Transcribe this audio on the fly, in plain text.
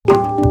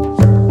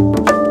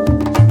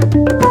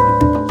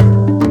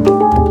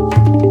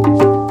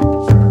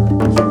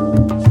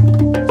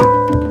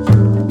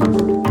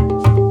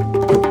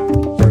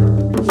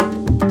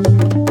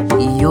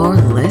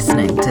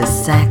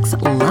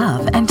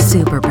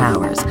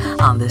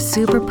superpowers on the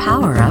Super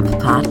Power Up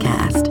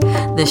podcast,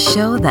 the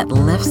show that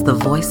lifts the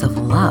voice of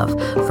love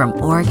from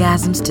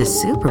orgasms to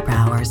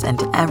superpowers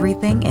and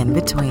everything in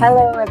between.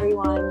 Hello,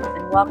 everyone,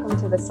 and welcome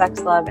to the Sex,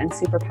 Love, and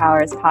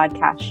Superpowers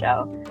podcast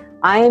show.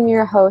 I am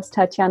your host,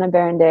 Tatiana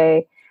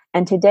Berende,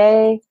 and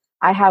today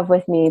I have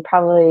with me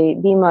probably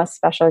the most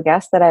special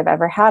guest that I've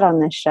ever had on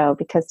this show,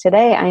 because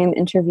today I am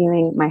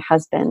interviewing my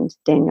husband,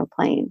 Daniel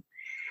Plain.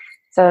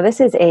 So this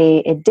is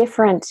a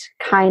different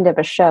kind of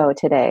a show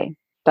today,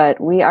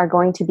 but we are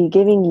going to be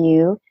giving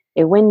you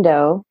a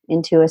window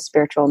into a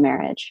spiritual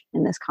marriage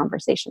in this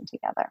conversation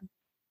together.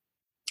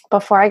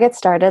 Before I get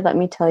started, let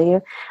me tell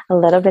you a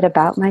little bit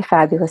about my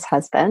fabulous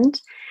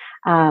husband.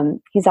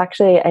 He's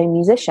actually a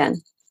musician,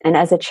 and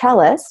as a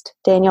cellist,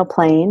 Daniel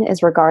Plain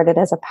is regarded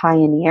as a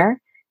pioneer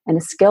and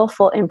a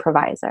skillful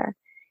improviser.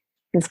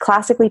 He's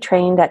classically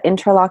trained at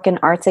Interlochen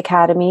Arts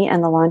Academy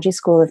and the Longy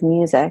School of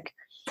Music.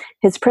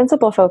 His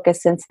principal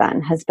focus since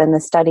then has been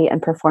the study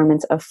and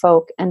performance of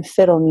folk and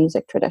fiddle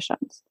music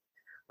traditions.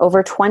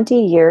 Over 20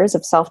 years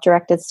of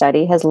self-directed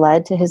study has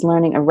led to his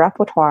learning a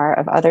repertoire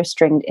of other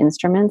stringed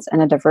instruments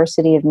and a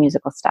diversity of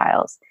musical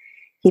styles.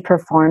 He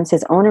performs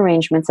his own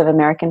arrangements of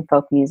American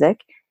folk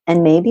music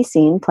and may be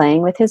seen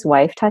playing with his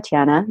wife,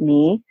 Tatiana,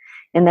 me,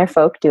 in their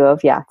folk duo,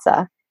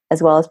 Vyatsa,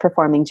 as well as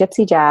performing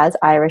gypsy jazz,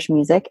 Irish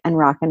music, and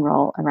rock and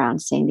roll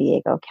around San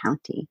Diego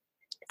County.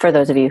 For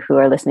those of you who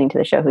are listening to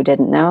the show who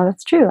didn't know,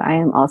 that's true. I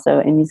am also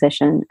a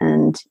musician,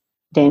 and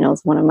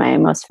Daniel's one of my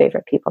most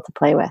favorite people to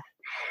play with.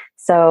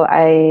 So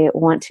I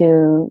want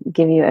to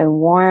give you a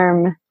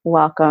warm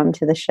welcome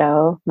to the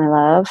show, my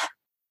love.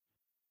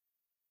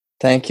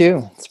 Thank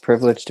you. It's a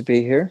privilege to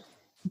be here.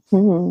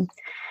 Mm-hmm.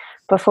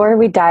 Before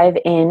we dive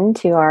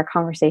into our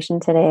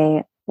conversation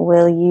today,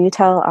 will you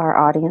tell our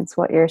audience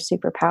what your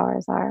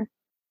superpowers are?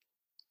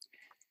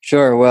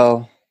 Sure.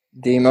 Well,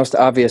 the most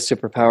obvious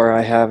superpower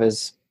I have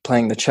is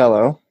playing the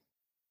cello.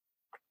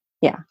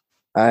 Yeah.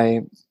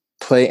 I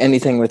play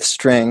anything with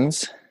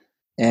strings,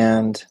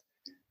 and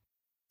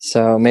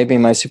so maybe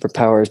my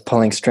superpower is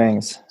pulling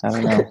strings. I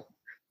don't know.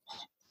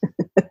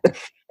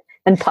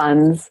 And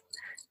puns.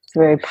 He's a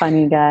very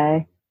punny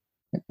guy.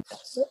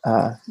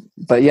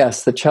 But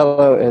yes, the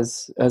cello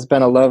has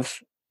been a love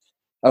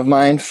of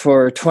mine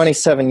for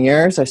 27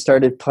 years. I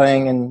started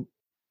playing in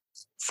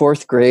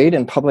 4th grade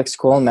in public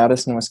school in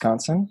Madison,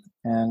 Wisconsin,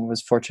 and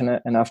was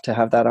fortunate enough to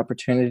have that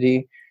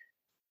opportunity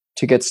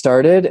to get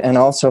started, and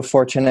also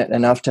fortunate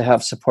enough to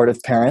have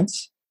supportive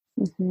parents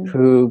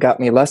who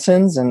got me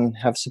lessons and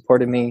have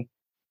supported me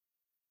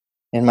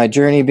in my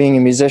journey being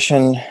a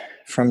musician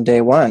from day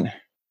one,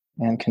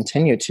 and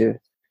continue to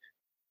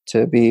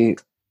be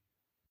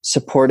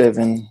supportive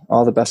in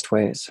all the best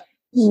ways.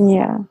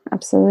 Yeah,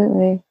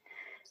 absolutely.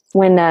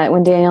 When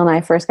Daniel and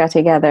I first got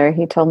together,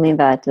 he told me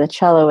that the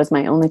cello was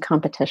my only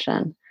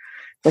competition,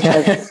 which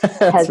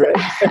has right.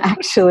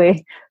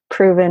 actually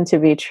proven to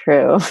be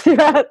true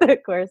throughout the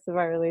course of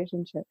our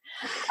relationship.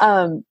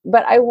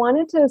 But I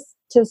wanted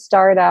to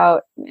start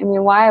out,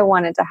 why I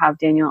wanted to have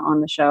Daniel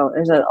on the show.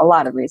 There's a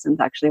lot of reasons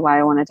actually why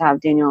I wanted to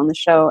have Daniel on the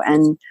show.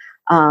 And,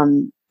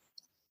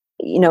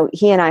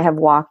 he and I have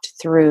walked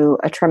through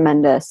a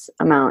tremendous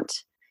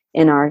amount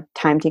in our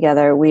time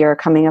together. We are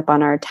coming up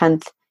on our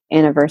 10th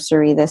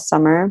anniversary this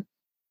summer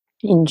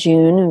in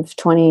June of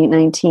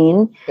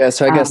 2019. Yeah,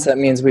 so I guess that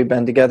means we've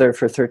been together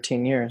for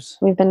 13 years.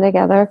 We've been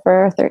together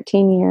for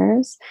 13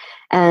 years,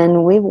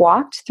 and we've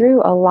walked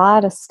through a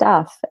lot of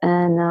stuff.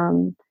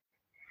 And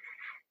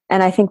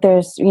I think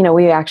there's,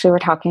 we actually were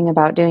talking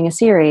about doing a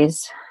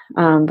series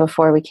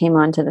before we came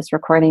on to this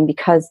recording,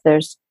 because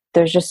there's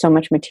just so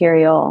much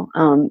material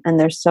and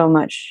there's so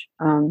much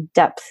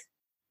depth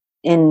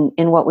in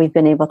what we've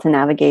been able to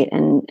navigate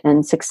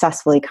and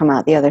successfully come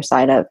out the other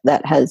side of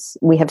that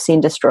we have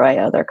seen destroy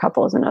other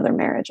couples and other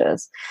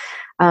marriages.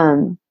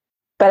 But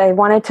I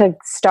wanted to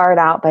start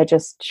out by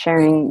just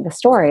sharing the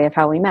story of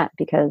how we met,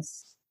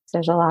 because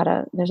there's a lot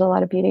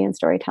of beauty in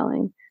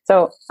storytelling.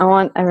 So I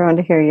want everyone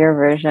to hear your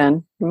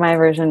version. My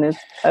version is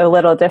a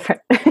little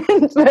different,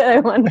 but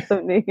I want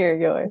them to hear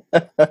yours.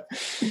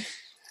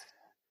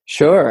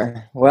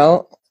 Sure.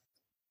 Well,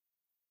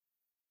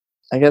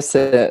 I guess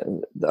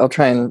I'll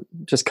try and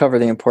just cover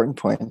the important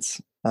points.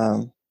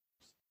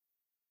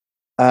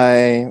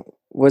 I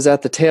was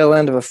at the tail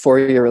end of a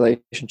 4-year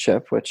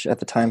relationship, which at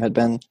the time had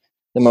been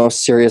the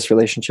most serious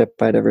relationship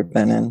I'd ever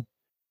been in,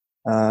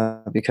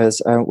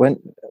 because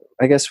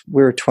I guess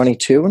we were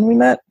 22 when we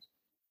met.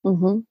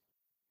 Mm-hmm.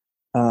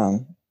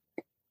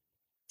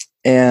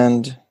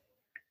 And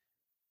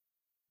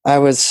I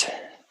was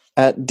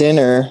at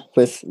dinner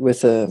with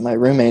my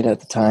roommate at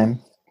the time,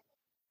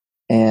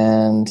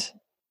 and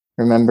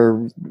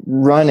remember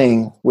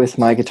running with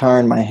my guitar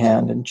in my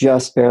hand and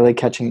just barely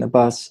catching the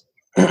bus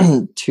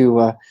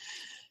to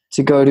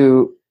go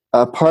to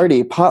a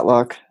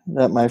potluck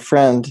that my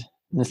friend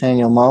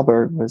Nathaniel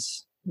Malberg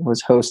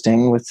was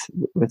hosting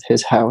with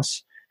his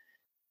house,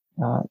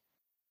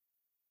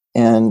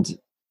 and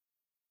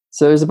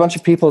so there's a bunch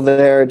of people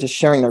there just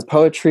sharing their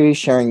poetry,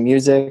 sharing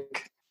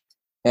music,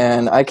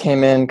 And I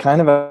came in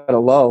kind of at a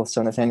lull.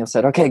 So Nathaniel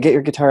said, okay, get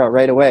your guitar out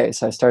right away.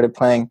 So I started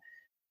playing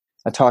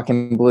a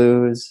talking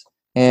blues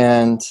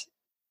and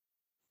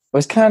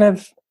was kind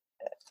of,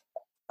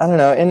 I don't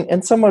know,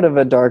 in somewhat of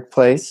a dark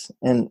place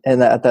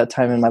at that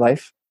time in my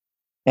life.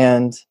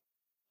 And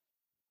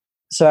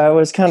so I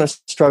was kind of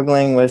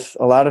struggling with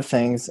a lot of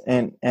things.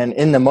 And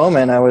in the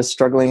moment, I was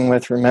struggling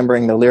with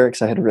remembering the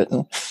lyrics I had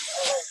written.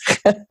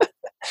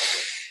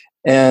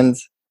 And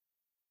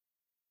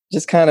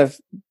just kind of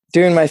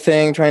doing my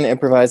thing, trying to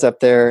improvise up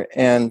there.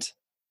 And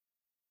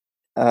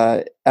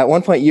at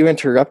one point you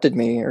interrupted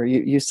me, or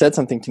you said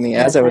something to me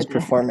as I was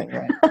performing,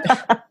 right?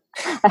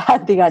 I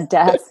had the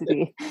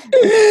audacity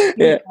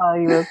Yeah. while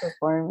you were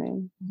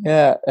performing.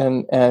 Yeah.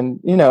 And,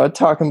 you know,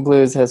 talking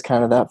blues has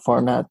kind of that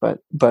format,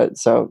 but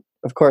so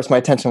of course my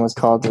attention was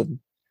called to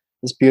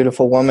this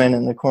beautiful woman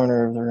in the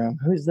corner of the room.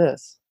 Who's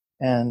this?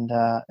 And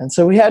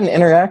so we had an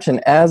interaction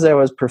as I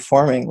was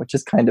performing, which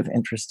is kind of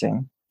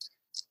interesting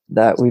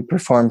that we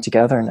perform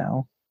together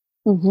now.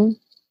 Mm-hmm.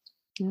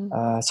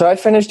 Yeah. So I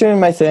finished doing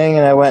my thing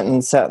and I went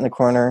and sat in the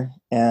corner,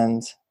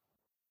 and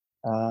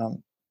I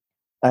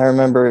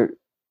remember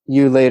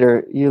you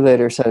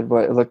later said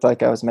what it looked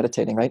like I was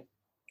meditating, right?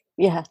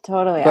 Yeah,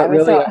 totally. But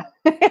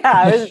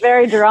I was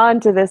very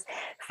drawn to this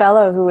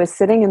fellow who was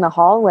sitting in the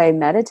hallway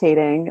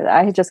meditating.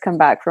 I had just come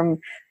back from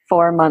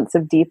 4 months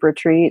of deep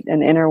retreat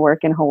and inner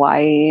work in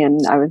Hawaii,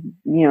 and I was,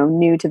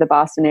 new to the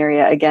Boston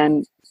area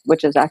again,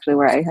 which is actually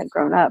where I had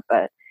grown up.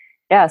 But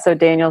yeah, so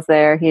Daniel's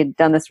there. He had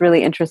done this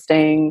really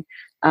interesting,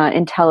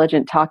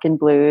 intelligent talk in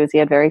blues. He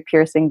had very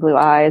piercing blue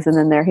eyes, and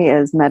then there he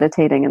is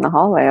meditating in the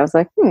hallway. I was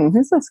like,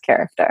 who's this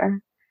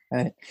character?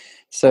 Right.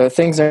 So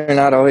things are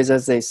not always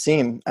as they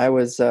seem. I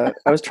was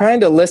trying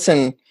to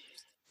listen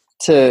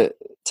to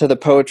the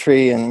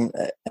poetry and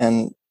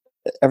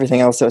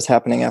everything else that was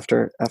happening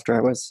after I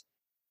was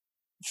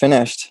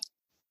finished.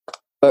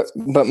 But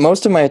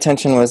most of my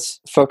attention was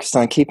focused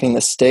on keeping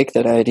the steak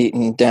that I had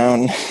eaten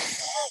down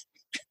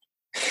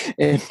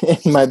in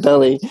my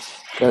belly.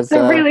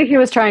 So really, he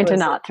was trying to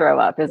not throw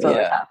up is what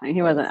was happening.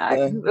 He wasn't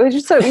acting. It was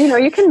just so,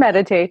 you can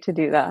meditate to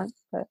do that.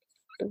 But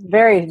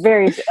very,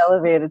 very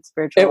elevated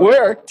spiritual. It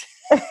worked.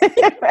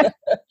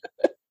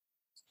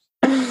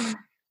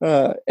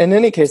 In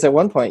any case, at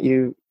one point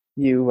you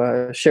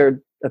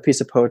shared a piece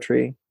of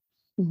poetry,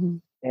 mm-hmm.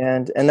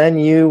 and then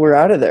you were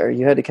out of there.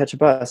 You had to catch a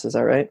bus. Is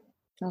that right?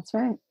 That's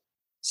right.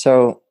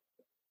 So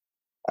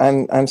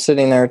I'm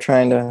sitting there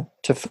trying to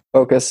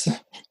focus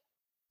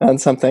on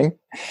something,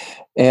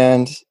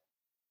 and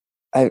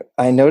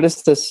I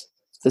noticed this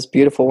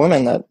beautiful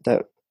woman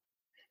that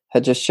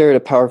had just shared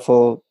a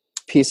powerful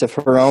piece of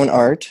her own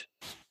art,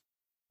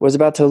 was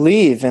about to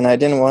leave, and I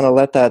didn't want to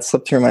let that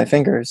slip through my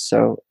fingers.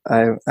 So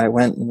I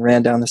went and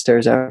ran down the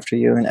stairs after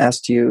you and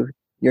asked you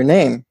your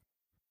name.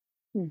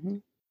 Mm-hmm.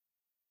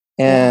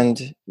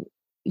 And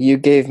you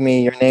gave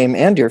me your name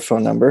and your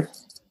phone number.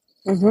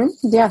 Mm-hmm.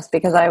 Yes,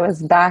 because I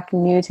was back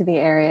new to the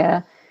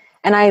area.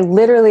 And I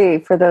literally,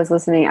 for those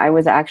listening, I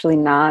was actually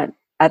not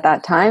at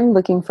that time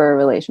looking for a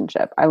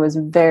relationship. I was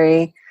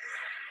very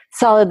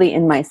solidly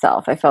in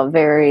myself. I felt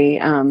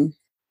very,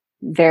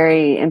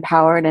 very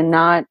empowered and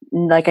not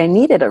like I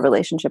needed a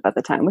relationship at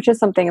the time, which is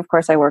something, of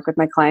course, I work with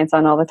my clients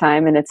on all the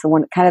time. And it's the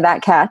one kind of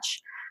that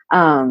catch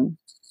that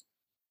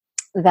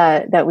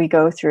we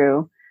go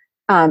through.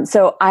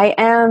 So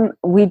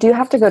we do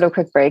have to go to a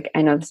quick break.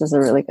 I know this is a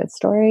really good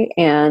story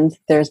and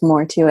there's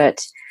more to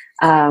it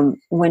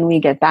when we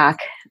get back.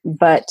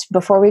 But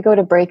before we go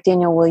to break,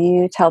 Daniel, will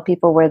you tell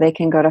people where they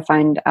can go to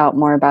find out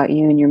more about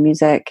you and your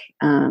music?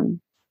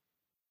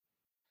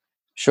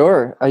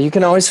 Sure. You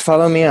can always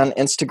follow me on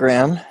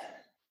Instagram.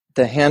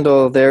 The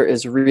handle there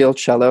is Real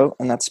Cello,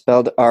 and that's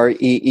spelled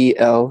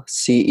ReelCello.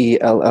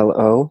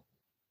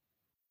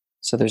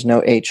 So there's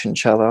no H in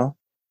cello.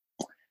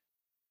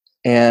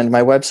 And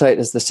my website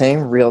is the same,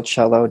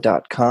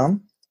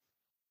 realcello.com.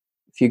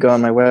 If you go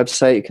on my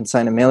website, you can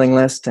sign a mailing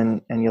list,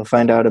 and you'll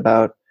find out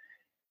about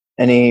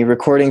any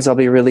recordings I'll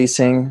be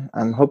releasing.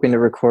 I'm hoping to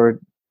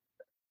record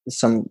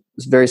some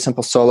very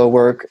simple solo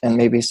work and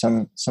maybe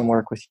some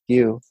work with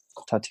you,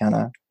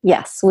 Tatiana.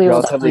 Yes, we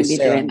will definitely be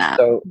doing that.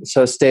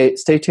 So stay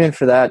tuned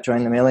for that.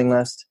 Join the mailing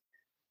list.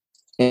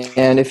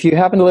 And if you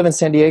happen to live in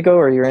San Diego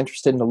or you're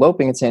interested in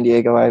eloping in San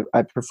Diego,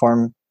 I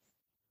perform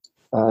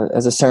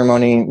as a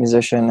ceremony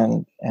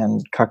musician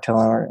and cocktail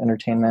hour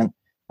entertainment.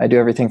 I do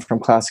everything from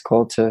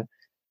classical to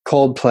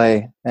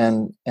Coldplay,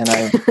 and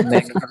I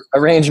make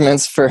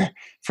arrangements for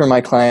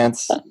my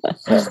clients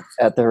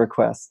at their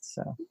request.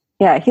 So.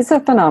 Yeah, he's a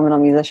phenomenal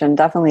musician.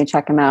 Definitely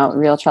check him out,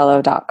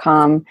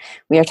 realcello.com.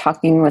 We are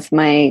talking with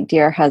my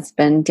dear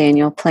husband,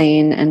 Daniel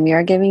Plain, and we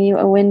are giving you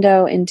a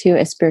window into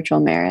a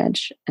spiritual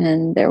marriage.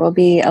 And there will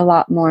be a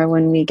lot more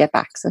when we get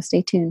back, so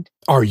stay tuned.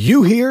 Are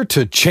you here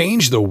to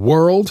change the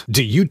world?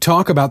 Do you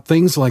talk about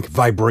things like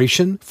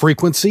vibration,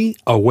 frequency,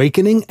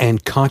 awakening,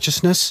 and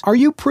consciousness? Are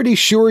you pretty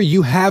sure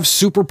you have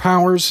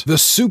superpowers? The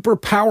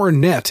Superpower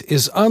Net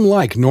is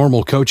unlike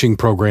normal coaching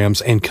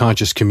programs and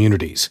conscious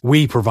communities.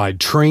 We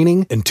provide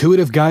training,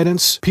 intuitive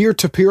guidance,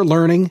 peer-to-peer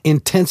learning,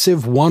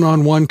 intensive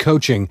one-on-one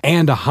coaching,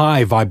 and a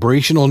high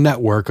vibrational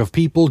network of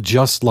people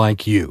just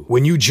like you.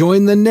 When you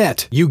join the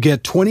net, you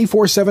get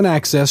 24/7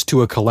 access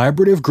to a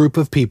collaborative group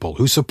of people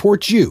who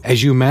support you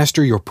as you master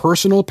your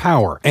personal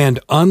power and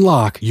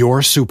unlock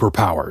your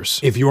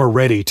superpowers. If you're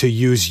ready to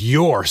use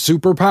your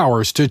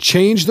superpowers to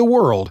change the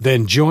world,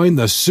 then join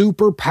the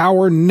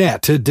Superpower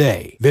Net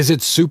today.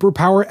 Visit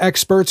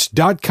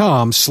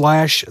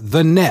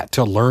superpowerexperts.com/the net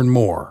to learn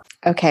more.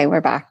 Okay,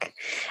 we're back.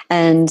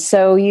 And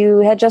so you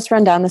had just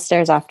run down the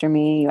stairs after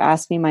me. You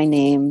asked me my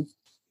name.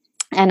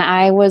 And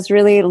I was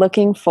really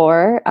looking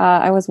for,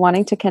 I was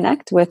wanting to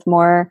connect with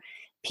more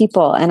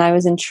people, and I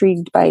was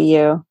intrigued by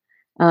you.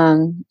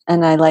 And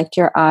I liked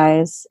your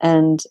eyes,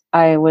 and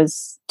I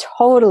was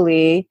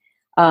totally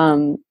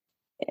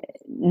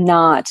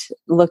not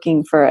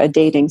looking for a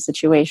dating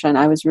situation.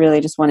 I was really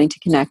just wanting to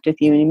connect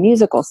with you in a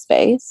musical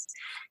space.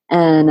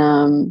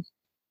 And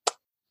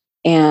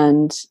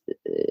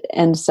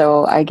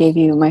so I gave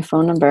you my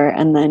phone number,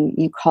 and then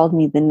you called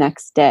me the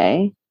next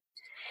day.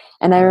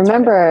 And I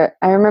remember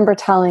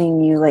telling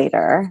you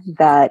later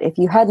that if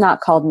you had not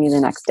called me the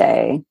next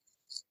day,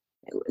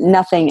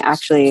 nothing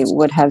actually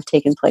would have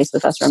taken place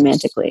with us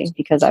romantically,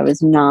 because I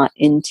was not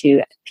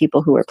into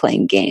people who were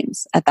playing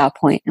games at that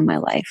point in my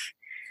life.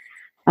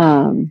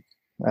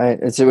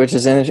 Right. Which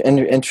is an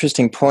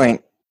interesting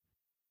point.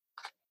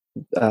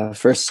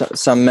 For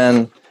some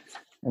men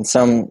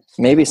and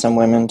maybe some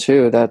women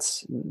too,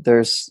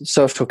 there's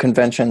social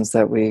conventions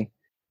that we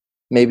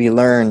maybe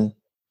learn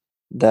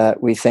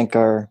that we think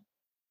are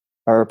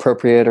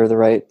appropriate or the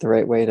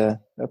right way to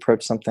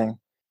approach something.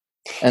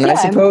 And yeah,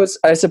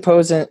 I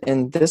suppose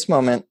in this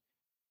moment,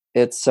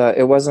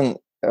 it wasn't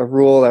a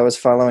rule I was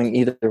following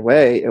either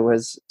way. It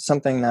was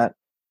something that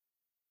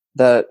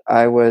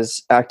I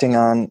was acting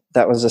on,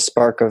 that was a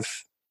spark of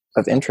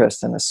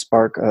interest and a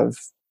spark of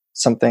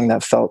something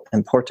that felt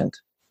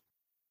important.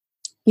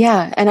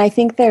 Yeah, and I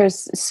think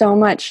there's so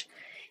much,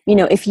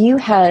 if you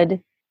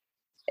had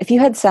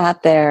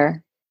sat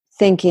there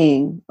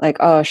thinking like,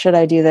 oh, should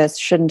I do this?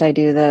 Shouldn't I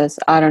do this?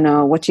 I don't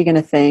know. What's she going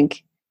to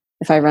think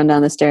if I run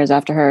down the stairs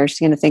after her? She's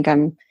going to think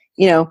I'm,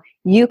 I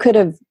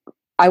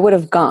would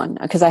have gone,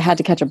 because I had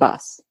to catch a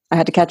bus. I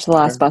had to catch the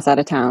last bus out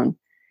of town.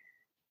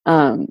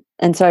 And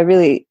so I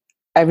really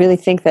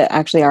think that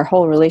actually our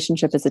whole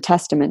relationship is a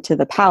testament to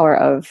the power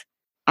of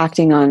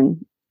acting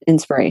on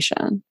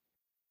inspiration.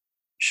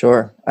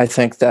 Sure. I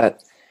think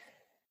that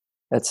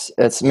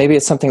maybe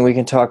it's something we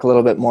can talk a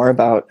little bit more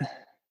about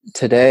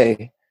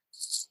today,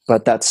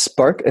 but that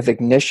spark of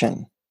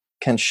ignition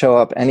can show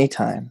up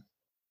anytime.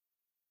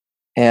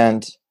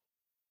 And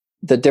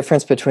the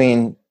difference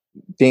between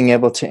being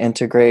able to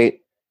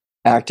integrate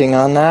acting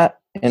on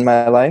that in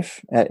my life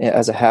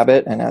as a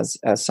habit and as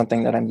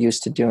something that I'm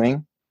used to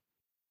doing,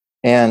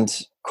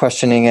 and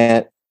questioning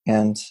it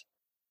and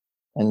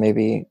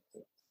maybe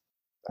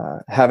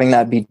having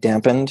that be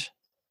dampened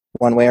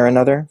one way or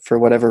another for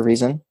whatever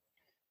reason,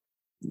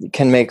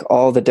 can make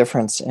all the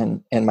difference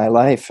in my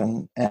life.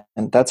 And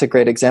that's a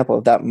great example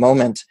of that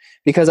moment,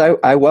 because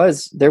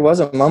there was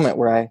a moment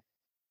where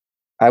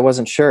I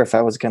wasn't sure if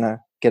I was going to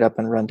get up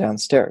and run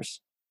downstairs.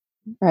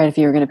 Right. If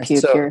you were going to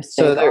puke your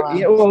so there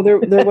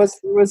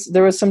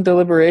was some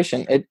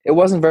deliberation. It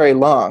wasn't very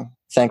long,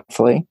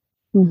 thankfully.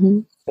 Mm-hmm.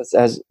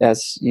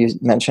 As you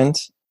mentioned,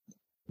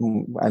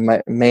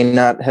 I may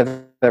not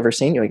have ever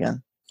seen you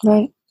again.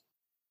 Right.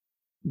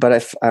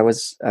 But I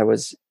was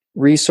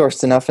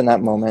resourced enough in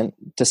that moment,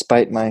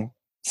 despite my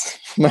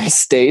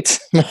state,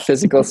 my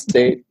physical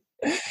state,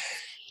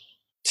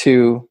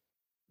 to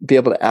be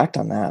able to act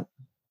on that.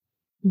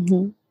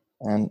 Mm-hmm.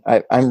 And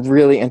I'm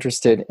really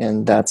interested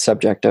in that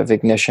subject of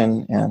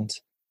ignition and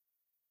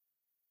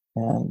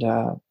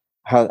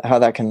how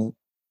that can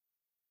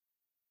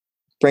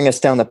bring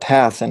us down the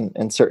path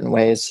in certain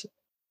ways,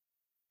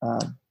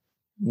 and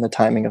the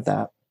timing of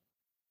that.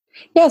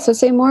 Yeah, so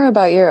say more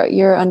about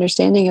your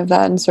understanding of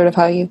that and sort of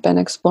how you've been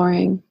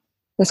exploring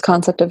this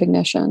concept of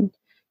ignition.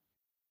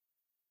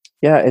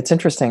 Yeah, it's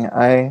interesting.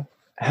 I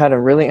had a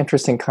really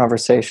interesting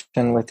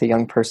conversation with a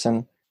young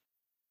person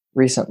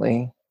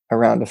recently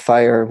around a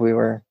fire. We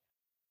were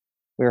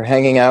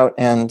hanging out,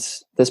 and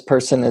this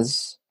person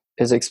is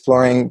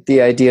exploring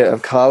the idea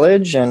of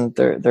college, and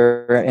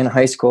they're in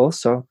high school.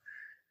 So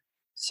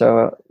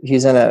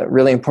he's in a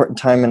really important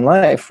time in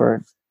life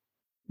where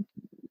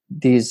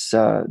these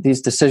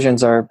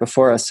decisions are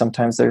before us.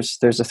 Sometimes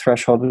there's a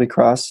threshold we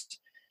cross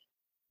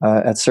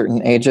at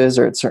certain ages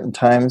or at certain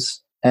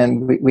times,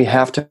 and we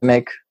have to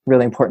make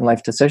really important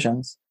life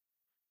decisions.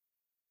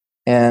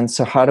 And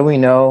so how do we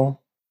know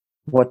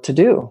what to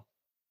do?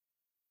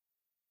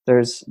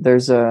 There's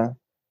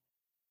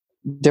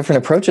different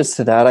approaches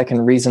to that. I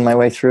can reason my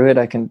way through it.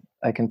 I can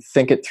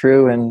think it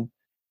through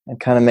and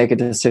kind of make a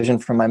decision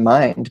from my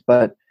mind.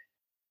 But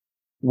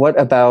what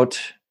about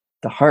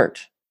the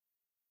heart?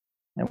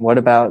 And what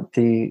about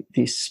the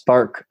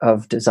spark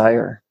of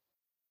desire?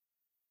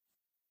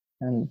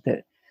 And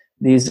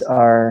these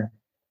are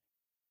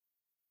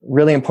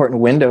really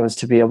important windows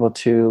to be able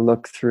to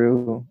look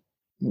through,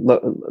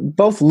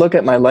 both look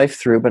at my life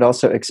through, but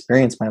also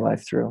experience my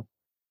life through,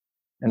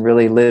 and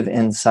really live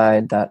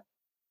inside that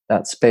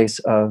space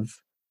of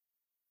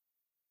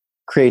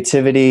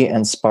creativity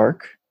and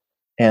spark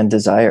and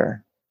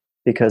desire,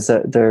 because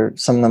they're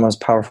some of the most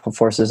powerful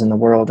forces in the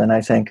world. And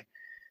I think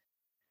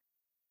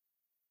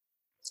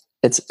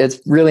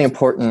it's really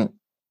important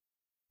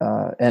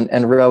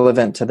and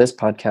relevant to this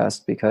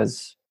podcast,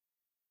 because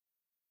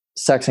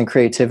sex and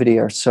creativity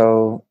are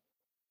so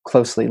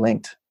closely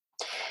linked.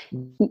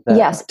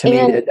 Yes, to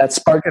me, that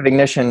spark of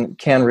ignition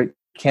can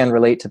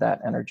relate to that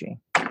energy.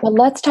 But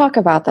let's talk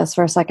about this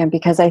for a second,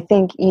 because I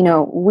think,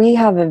 we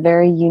have a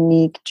very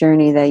unique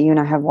journey that you and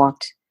I have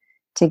walked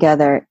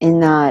together, in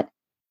that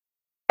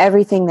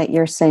everything that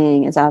you're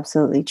saying is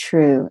absolutely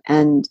true.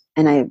 And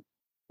I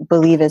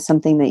believe is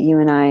something that you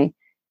and I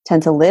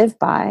tend to live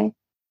by.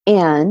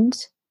 And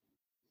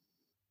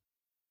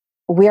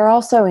we are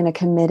also in a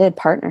committed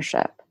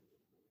partnership.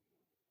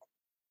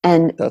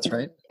 And that's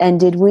right. And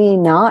did we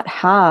not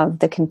have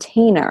the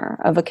container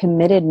of a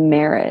committed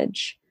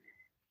marriage,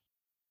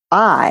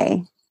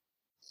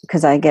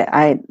 because I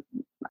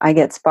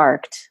get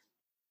sparked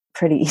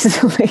pretty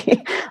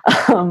easily,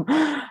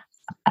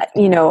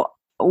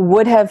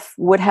 would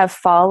have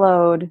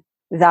followed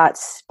that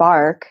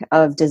spark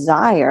of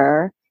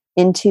desire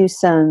into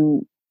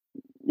some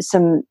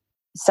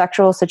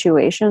sexual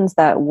situations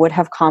that would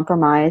have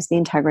compromised the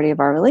integrity of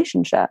our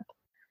relationship.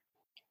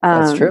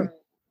 That's true.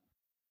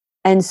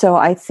 And so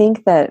I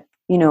think that,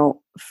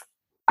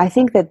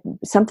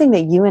 something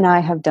that you and I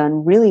have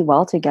done really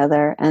well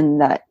together, and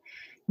that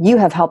you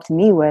have helped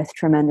me with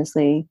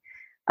tremendously,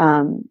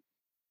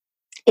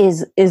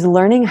 is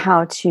learning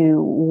how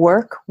to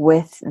work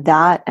with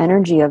that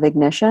energy of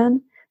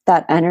ignition,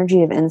 that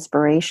energy of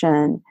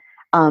inspiration,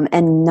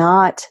 and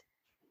not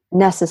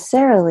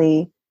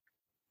necessarily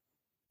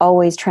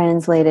always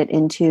translate it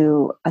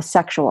into a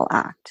sexual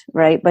act,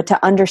 right? But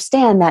to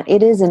understand that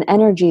it is an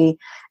energy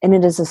and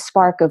it is a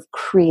spark of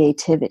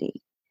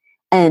creativity,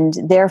 and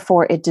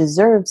therefore it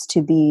deserves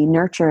to be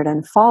nurtured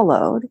and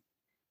followed,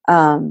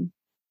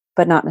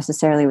 but not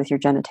necessarily with your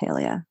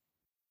genitalia.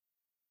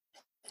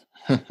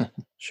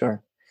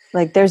 Sure.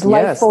 Like there's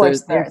life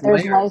force there.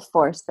 There's life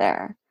force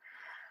there.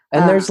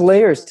 And there's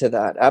layers to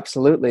that.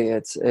 Absolutely.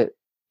 It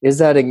is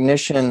that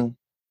ignition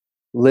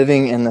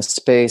living in the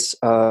space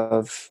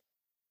of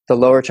the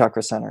lower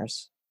chakra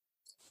centers,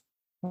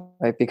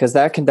 right? Because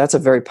that's a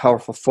very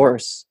powerful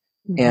force.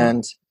 Mm-hmm.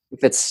 And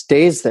if it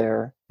stays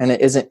there and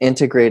it isn't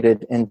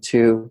integrated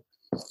into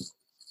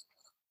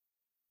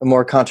a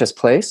more conscious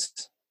place,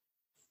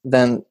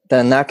 then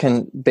that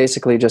can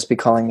basically just be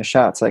calling the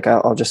shots. Like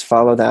I'll just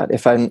follow that.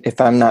 If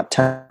I'm not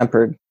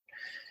tempered,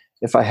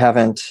 if I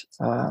haven't,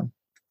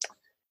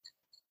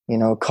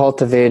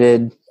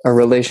 cultivated a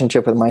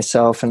relationship with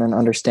myself and an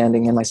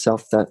understanding in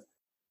myself that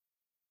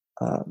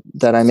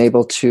I'm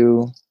able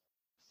to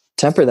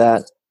temper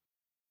that.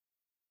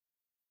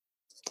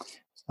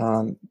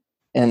 And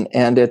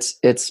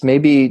it's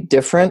maybe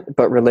different,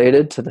 but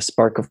related to the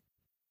spark of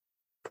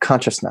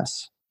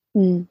consciousness.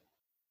 Mm.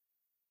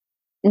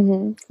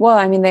 Mm-hmm. Well,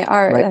 I mean, they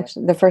are right.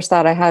 Actually, the first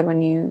thought I had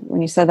when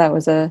you said that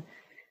was a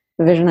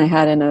vision I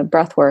had in the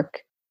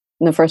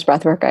first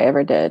breath work I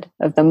ever did,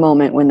 of the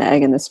moment when the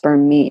egg and the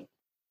sperm meet,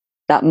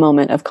 that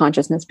moment of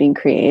consciousness being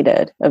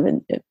created, of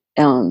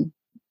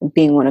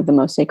being one of the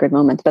most sacred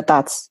moments. But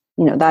that's,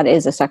 that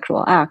is a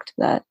sexual act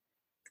that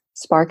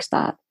sparks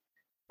that.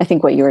 I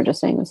think what you were just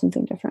saying was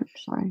something different.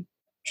 Sorry.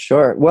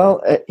 Sure.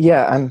 Well,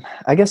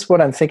 I guess what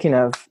I'm thinking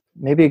of,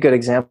 maybe a good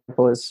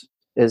example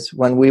is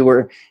when we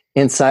were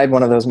inside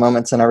one of those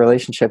moments in our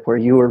relationship where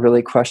you were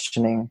really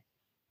questioning,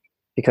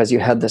 because you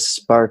had this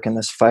spark and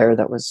this fire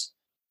that was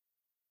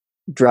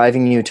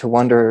driving you to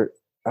wonder,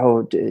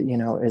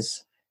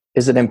 is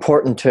it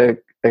important to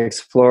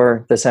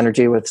explore this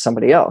energy with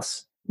somebody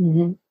else?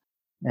 Mm-hmm.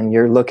 And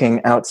you're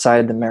looking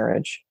outside the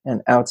marriage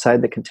and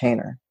outside the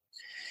container.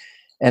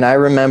 And I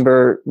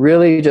remember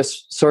really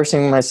just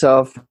sourcing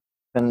myself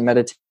and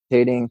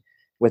meditating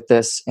with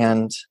this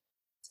and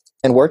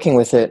working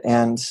with it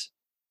and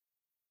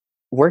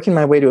working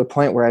my way to a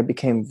point where I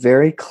became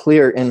very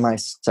clear in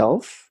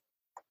myself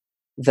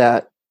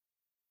that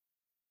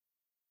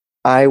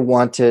I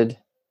wanted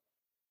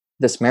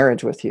this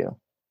marriage with you.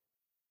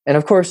 And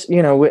of course,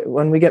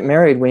 when we get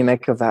married, we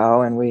make a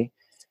vow and we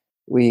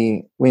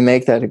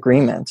make that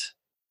agreement,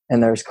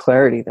 and there's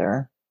clarity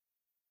there.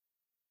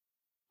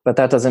 But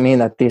that doesn't mean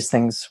that these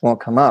things won't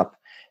come up.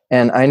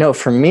 And I know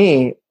for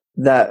me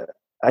that,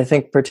 I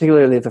think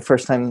particularly the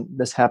first time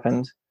this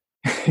happened,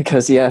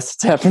 because yes,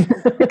 it's happened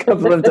a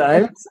couple of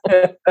times.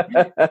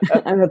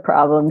 I'm a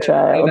problem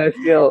child. And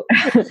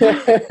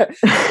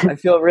I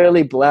feel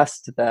really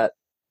blessed that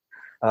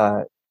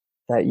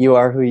that you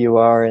are who you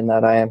are and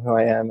that I am who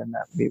I am, and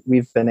that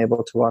we've been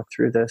able to walk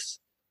through this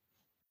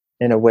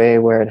in a way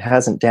where it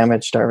hasn't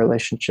damaged our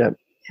relationship.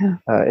 Yeah.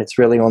 It's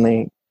really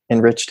only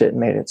enriched it and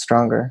made it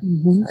stronger.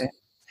 Mm-hmm. Right?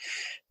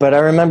 But I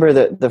remember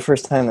that the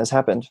first time this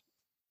happened,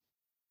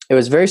 it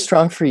was very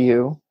strong for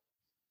you.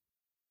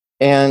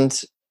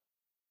 And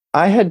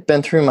I had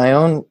been through my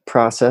own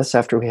process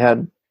after we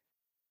had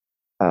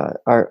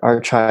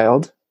our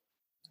child,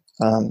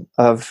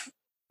 of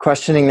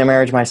questioning the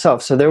marriage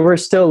myself. So there were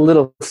still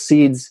little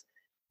seeds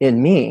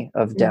in me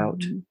of doubt.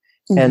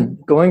 Mm-hmm. And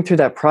going through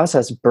that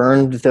process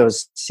burned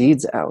those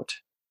seeds out.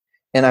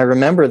 And I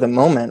remember the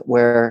moment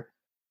where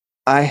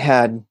I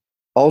had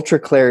ultra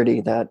clarity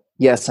that,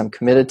 yes, I'm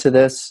committed to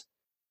this.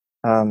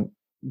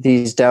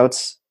 These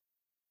doubts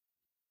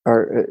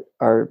are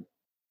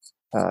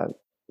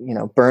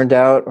burned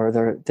out,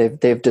 or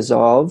they've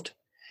dissolved.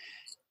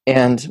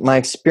 And my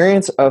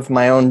experience of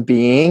my own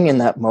being in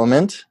that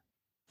moment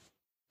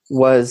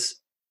was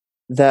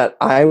that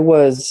I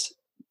was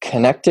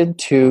connected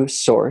to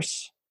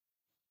source,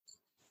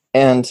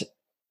 and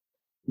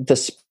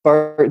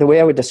the way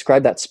I would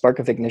describe that spark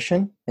of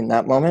ignition in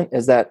that moment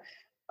is that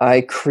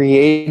I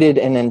created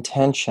an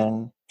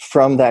intention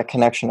from that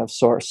connection of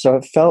source. So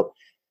it felt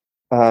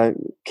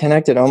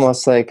connected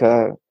almost like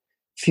a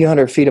few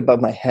hundred feet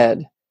above my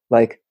head,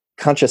 like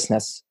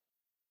consciousness,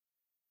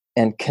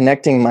 and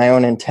connecting my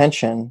own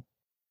intention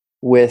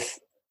with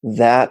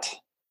that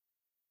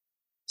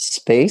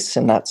space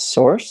and that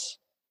source.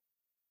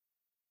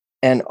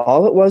 And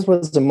all it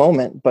was a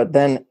moment, but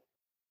then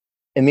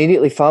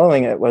immediately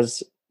following it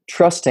was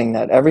trusting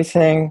that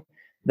everything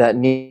that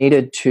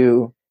needed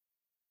to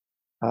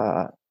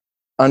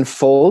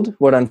unfold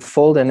would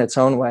unfold in its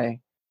own way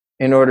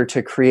in order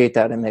to create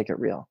that and make it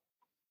real.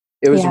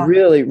 It was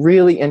really,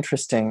 really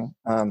interesting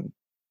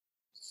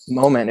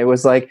moment. It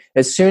was like,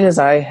 as soon as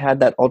I had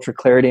that ultra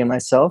clarity in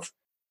myself,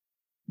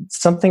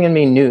 something in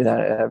me knew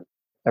that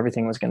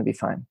everything was going to be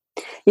fine.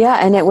 Yeah,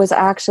 and it was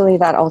actually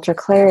that ultra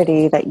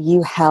clarity that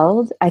you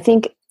held. I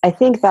think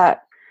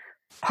that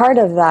part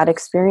of that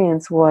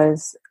experience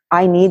was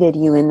I needed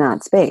you in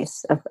that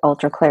space of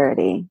ultra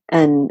clarity,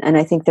 and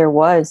I think there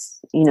was,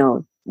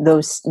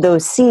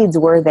 those seeds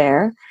were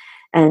there,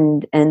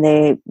 and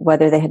they,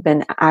 whether they had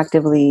been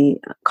actively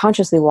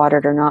consciously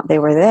watered or not, they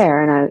were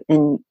there,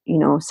 and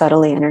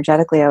subtly,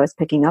 energetically, I was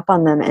picking up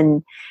on them,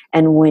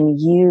 and when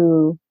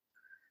you.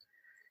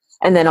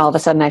 And then all of a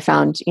sudden I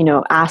found,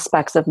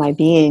 aspects of my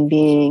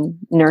being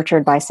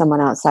nurtured by someone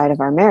outside of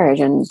our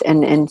marriage.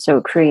 And so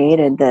it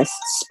created this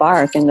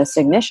spark and this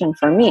ignition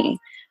for me.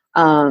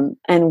 And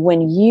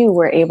when you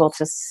were able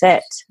to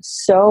sit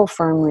so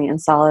firmly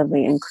and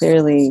solidly and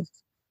clearly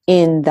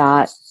in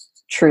that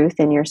truth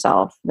in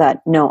yourself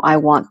that, no, I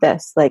want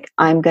this, like,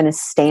 I'm going to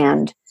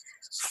stand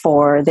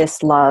for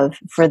this love,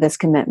 for this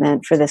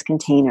commitment, for this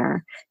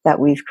container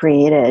that we've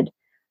created.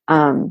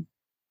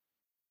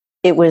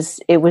 It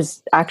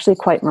was actually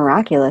quite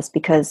miraculous,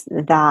 because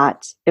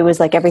that it was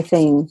like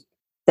everything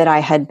that I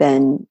had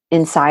been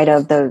inside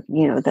of,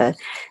 the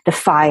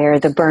fire,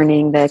 the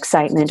burning, the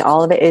excitement,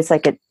 all of it is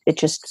like it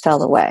just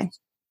fell away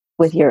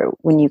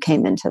when you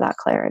came into that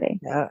clarity.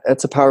 Yeah,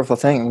 it's a powerful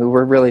thing. We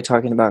were really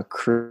talking about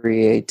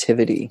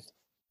creativity.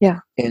 Yeah.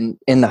 In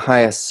the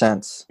highest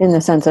sense. In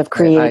the sense of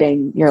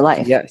creating your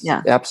life. Yes.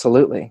 Yeah.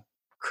 Absolutely.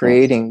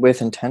 Creating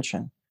with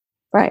intention.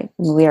 Right.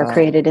 We are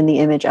created in the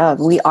image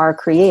of. We are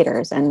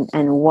creators. And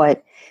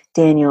what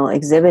Daniel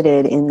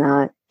exhibited in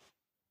that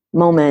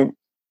moment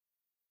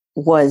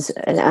was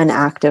an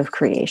act of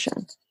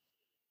creation.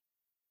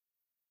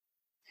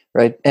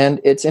 Right. And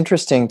it's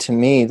interesting to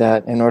me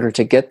that in order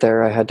to get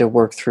there, I had to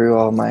work through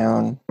all my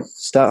own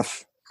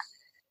stuff.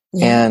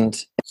 Yeah.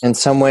 And in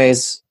some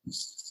ways,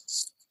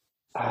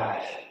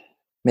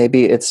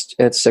 maybe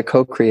it's a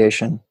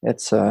co-creation.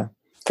 It's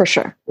for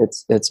sure.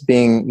 It's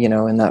being,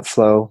 in that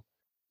flow.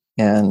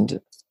 And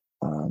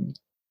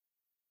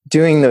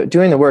doing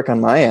the work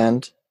on my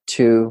end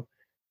to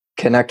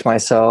connect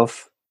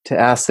myself, to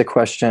ask the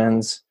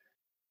questions,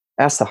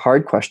 ask the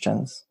hard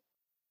questions,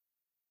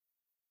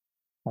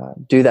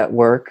 do that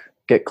work,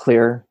 get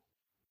clear,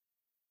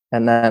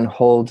 and then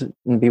hold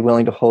and be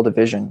willing to hold a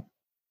vision.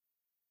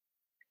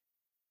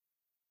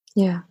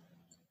 Yeah.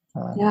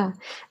 Yeah.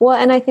 Well,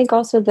 and I think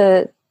also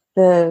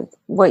the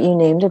what you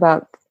named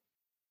about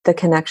the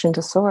connection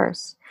to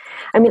source.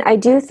 I mean, I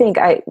do think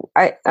I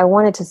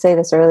wanted to say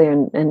this earlier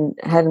and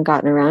hadn't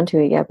gotten around to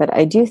it yet, but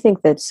I do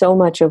think that so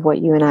much of what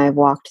you and I have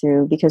walked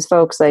through, because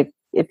folks, like,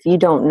 if you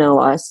don't know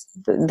us,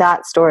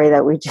 that story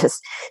that we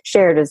just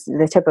shared is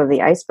the tip of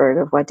the iceberg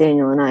of what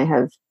Daniel and I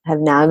have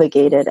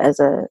navigated as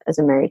a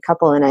married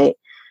couple. And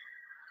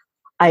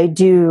I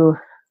do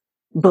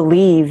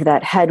believe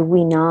that had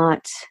we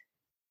not,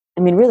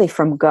 I mean, really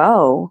from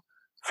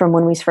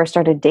when we first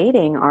started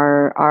dating,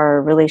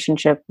 our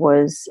relationship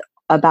was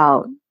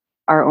about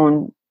our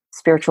own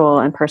spiritual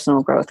and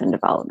personal growth and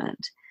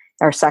development.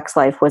 Our sex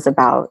life was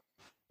about,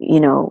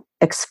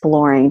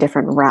 exploring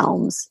different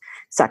realms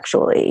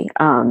sexually,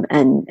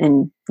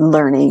 and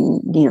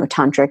learning,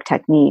 tantric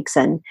techniques,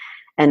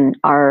 and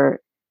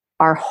our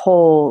our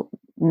whole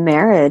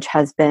marriage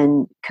has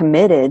been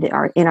committed.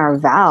 In our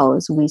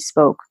vows, we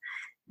spoke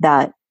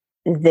that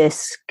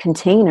this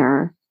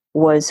container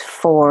was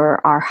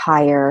for our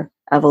higher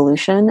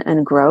evolution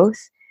and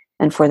growth,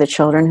 and for the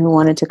children who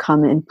wanted to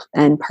come in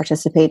and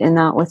participate in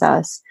that with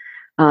us.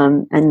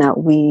 And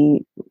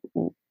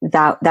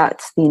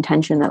that's the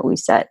intention that we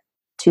set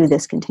to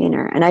this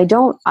container. And I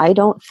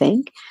don't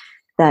think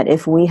that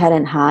if we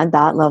hadn't had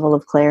that level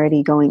of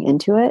clarity going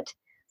into it,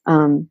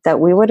 that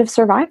we would have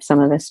survived some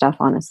of this stuff.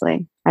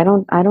 Honestly, I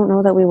don't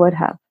know that we would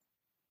have.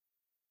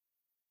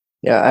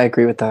 Yeah, I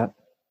agree with that.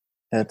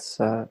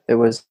 It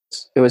was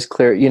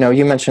clear.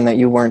 You mentioned that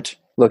you weren't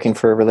looking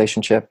for a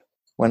relationship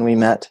when we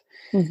met.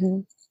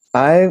 Mm-hmm.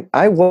 I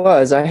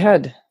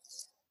had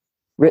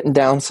written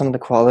down some of the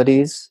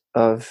qualities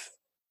of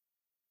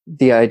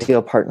the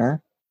ideal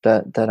partner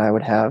that I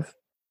would have,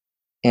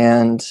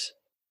 and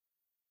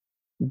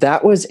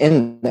that was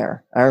in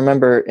there. I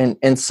remember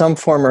in some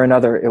form or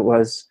another, it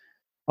was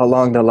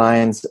along the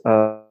lines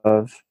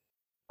of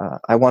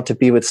I want to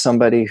be with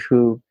somebody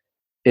who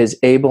is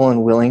able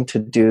and willing to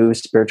do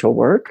spiritual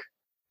work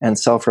and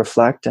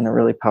self-reflect in a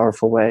really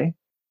powerful way,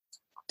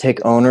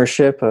 take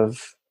ownership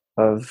of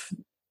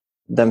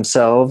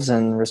themselves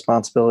and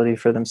responsibility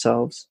for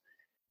themselves,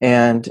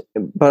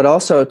 but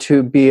also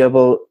to be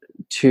able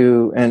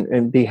to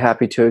and be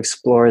happy to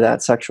explore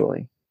that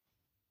sexually.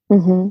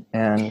 Mm-hmm.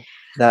 And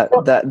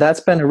that's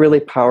been a really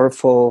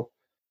powerful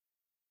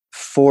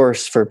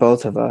force for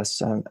both of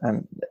us.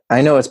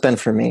 I know it's been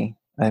for me.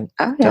 I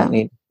don't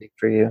need to speak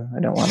for you. I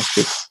don't want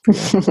to speak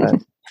for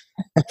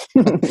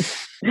you.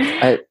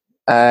 But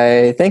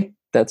I think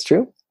that's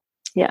true.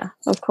 Yeah,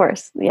 of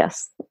course.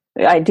 Yes.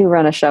 I do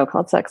run a show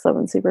called Sex, Love,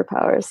 and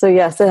Superpowers. So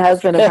yes, it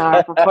has been a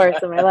powerful force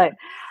in my life.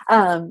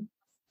 And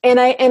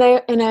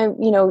I,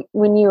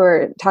 when you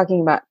were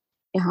talking about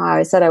how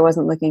I said I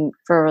wasn't looking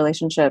for a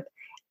relationship,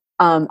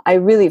 I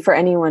really, for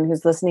anyone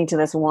who's listening to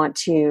this, want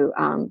to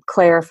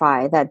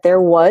clarify that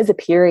there was a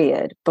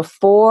period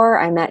before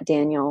I met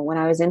Daniel when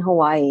I was in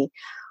Hawaii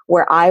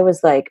where I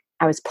was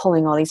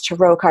pulling all these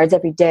tarot cards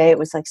every day. It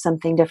was like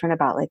something different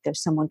about like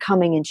there's someone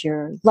coming into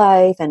your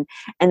life. And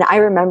I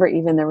remember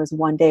even there was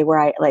one day where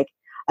I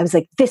was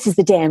like, this is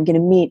the day I'm going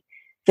to meet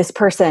this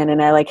person.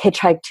 And I like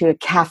hitchhiked to a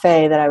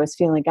cafe that I was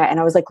feeling, and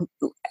I was like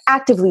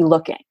actively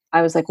looking.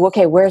 I was like,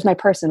 okay, where's my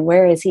person?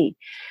 Where is he?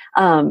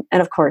 And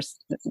of course,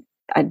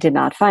 I did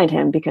not find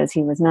him because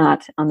he was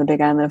not on the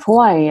big island of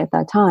Hawaii at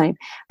that time.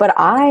 But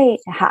I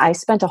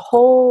spent a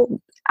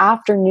whole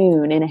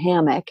afternoon in a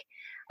hammock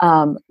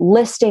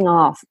listing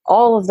off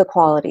all of the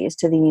qualities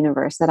to the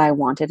universe that I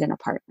wanted in a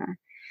partner.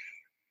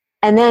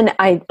 And then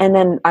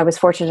I was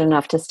fortunate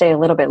enough to stay a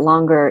little bit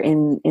longer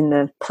in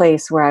the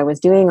place where I was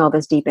doing all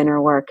this deep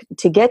inner work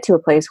to get to a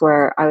place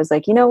where I was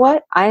like, you know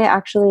what? I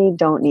actually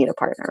don't need a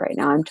partner right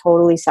now. I'm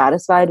totally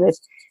satisfied with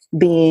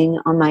being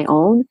on my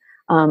own.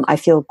 I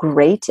feel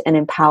great and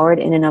empowered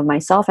in and of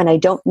myself, and I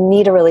don't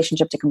need a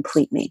relationship to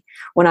complete me.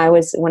 When I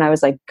was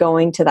like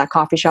going to that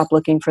coffee shop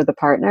looking for the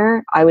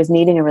partner, I was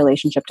needing a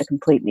relationship to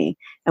complete me.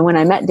 And when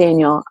I met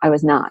Daniel, I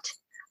was not.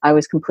 I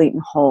was complete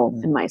and whole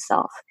in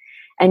myself.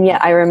 And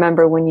yet I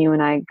remember when you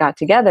and I got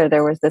together,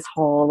 there was this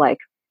whole like,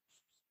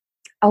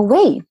 oh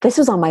wait, this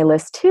was on my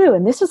list too,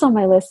 and this was on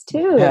my list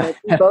too. And like,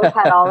 we both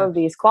had all of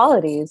these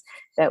qualities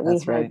that we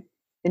had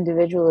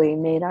individually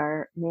made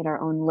our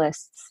own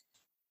lists.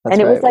 That's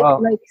and it was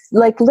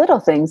like little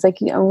things.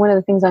 Like, you know, one of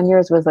the things on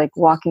yours was like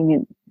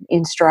walking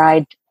in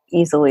stride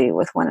easily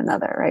with one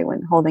another, right?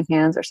 When holding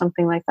hands or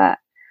something like that.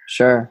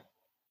 Sure.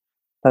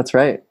 That's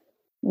right.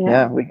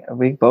 Yeah,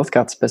 we both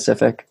got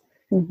specific.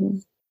 Mm-hmm.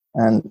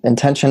 And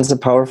intention is a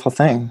powerful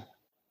thing,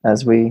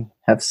 as we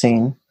have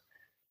seen.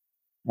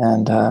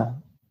 And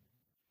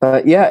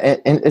but yeah,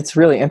 it's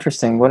really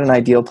interesting. What an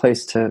ideal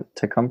place to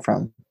come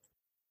from.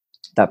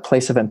 That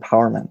place of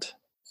empowerment.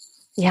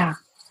 Yeah.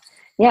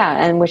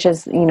 Yeah, and which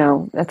is, you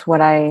know, that's what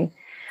I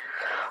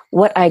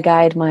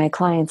guide my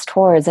clients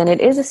towards, and it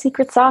is a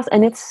secret sauce,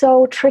 and it's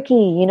so tricky,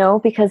 you know,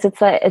 because it's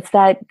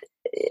the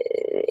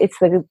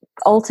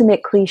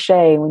ultimate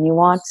cliche. When you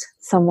want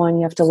someone,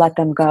 you have to let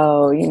them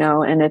go, you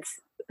know, and it's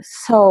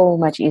so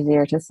much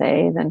easier to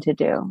say than to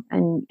do.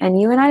 And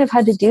you and I have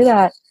had to do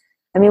that.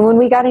 I mean, when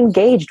we got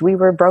engaged, we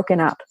were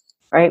broken up,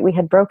 right? We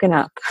had broken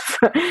up.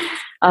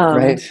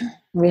 Right.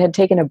 We had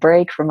taken a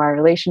break from our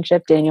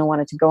relationship. Daniel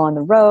wanted to go on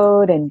the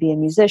road and be a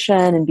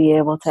musician and be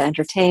able to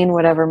entertain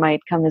whatever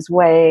might come his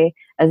way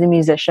as a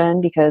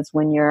musician, because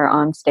when you're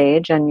on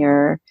stage and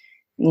you're,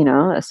 you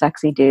know, a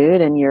sexy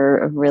dude and you're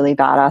a really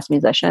badass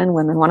musician,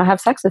 women want to have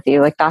sex with you.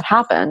 Like, that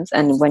happens.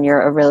 And when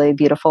you're a really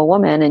beautiful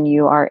woman and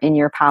you are in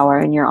your power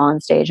and you're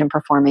on stage and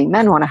performing,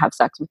 men want to have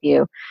sex with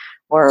you.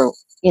 Or,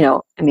 you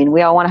know, I mean,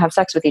 we all want to have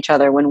sex with each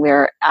other when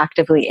we're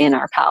actively in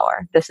our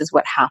power. This is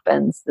what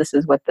happens. This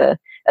is what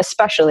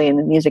especially in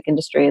the music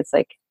industry, it's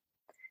like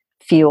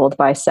fueled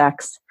by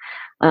sex.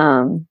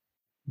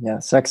 Yeah,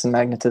 sex and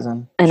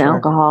magnetism. And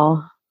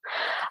alcohol.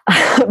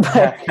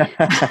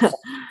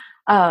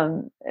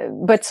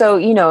 But so,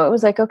 you know, it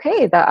was like,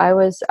 okay, that I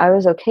was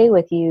okay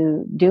with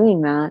you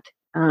doing that.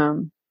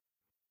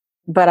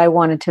 But I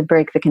wanted to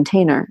break the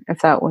container if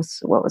that was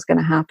what was going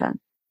to happen.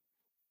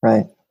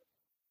 Right.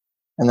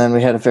 And then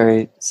we had a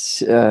very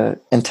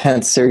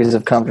intense series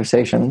of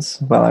conversations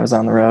while I was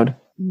on the road.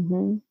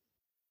 Mm-hmm.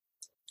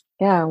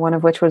 Yeah, one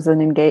of which was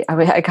an engage. I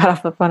mean, I got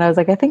off the phone. I was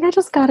like, I think I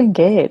just got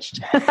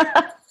engaged.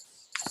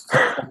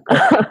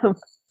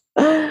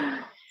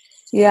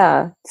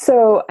 Yeah.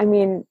 So, I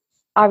mean,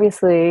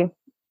 obviously,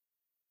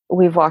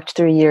 we've walked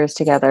 3 years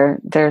together.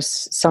 There's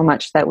so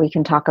much that we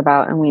can talk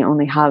about, and we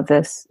only have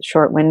this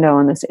short window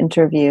on this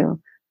interview.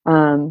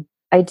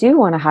 I do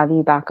want to have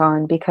you back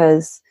on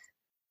because,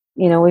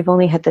 we've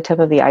only hit the tip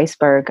of the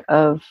iceberg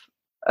of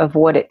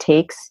what it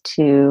takes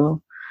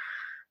to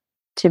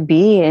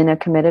be in a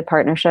committed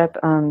partnership.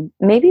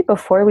 Maybe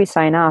before we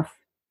sign off,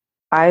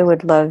 I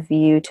would love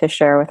you to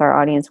share with our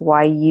audience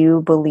why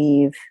you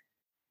believe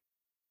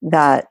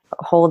that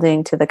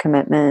holding to the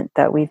commitment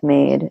that we've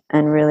made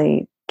and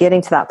really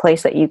getting to that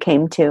place that you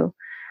came to,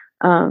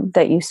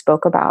 that you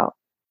spoke about,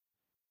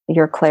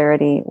 your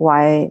clarity,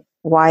 why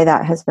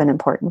that has been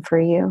important for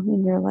you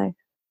in your life.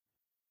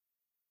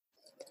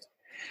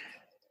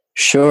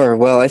 Sure.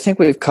 Well, I think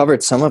we've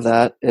covered some of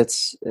that.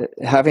 It's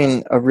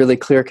having a really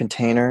clear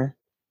container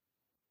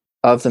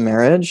of the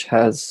marriage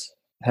has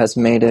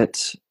made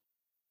it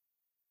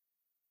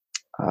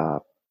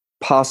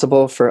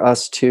possible for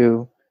us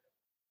to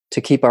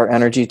keep our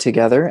energy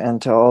together,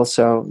 and to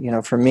also,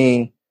 for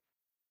me,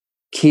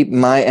 keep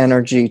my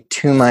energy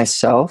to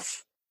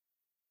myself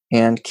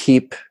and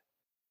keep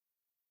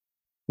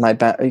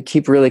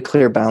really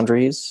clear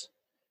boundaries.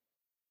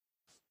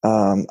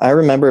 I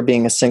remember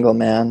being a single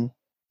man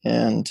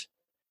and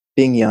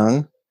being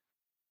young,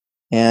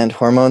 and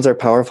hormones are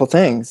powerful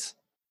things.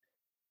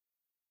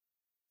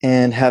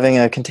 And having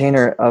a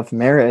container of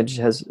marriage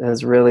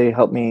has really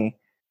helped me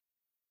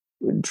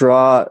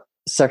draw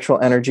sexual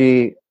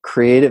energy,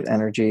 creative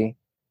energy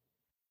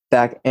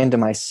back into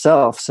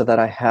myself, so that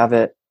I have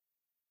it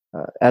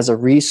as a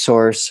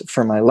resource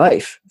for my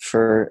life,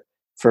 for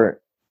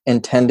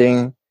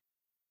intending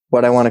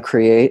what I want to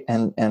create,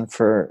 and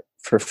for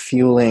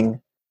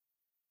fueling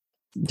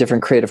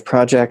different creative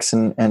projects,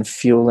 and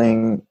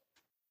fueling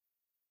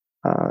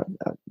I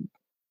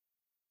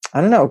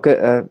don't know,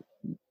 good,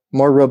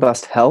 more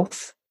robust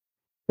health.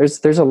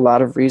 There's a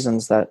lot of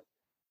reasons that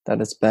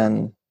it's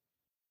been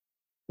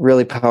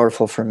really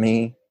powerful for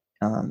me.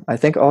 I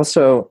think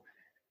also,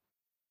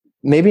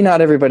 maybe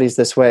not everybody's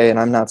this way, and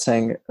I'm not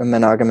saying a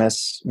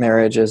monogamous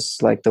marriage is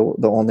like the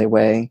only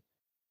way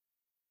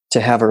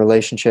to have a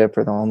relationship,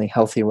 or the only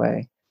healthy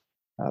way.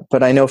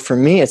 But I know for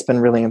me, it's been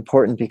really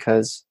important,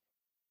 because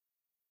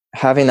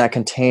having that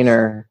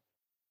container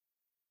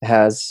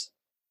has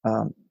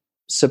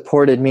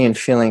supported me in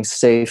feeling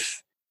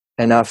safe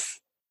enough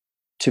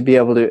to be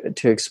able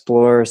to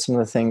explore some of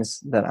the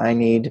things that I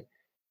need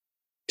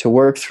to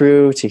work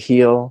through, to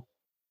heal.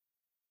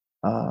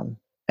 And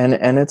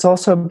it's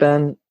also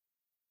been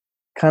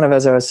kind of,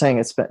 as I was saying,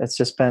 it's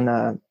been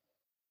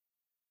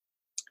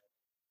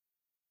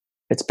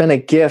a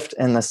gift,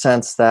 in the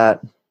sense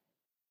that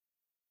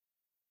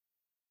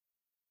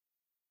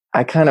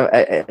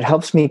it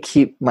helps me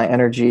keep my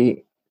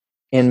energy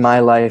in my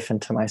life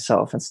and to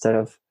myself, instead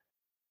of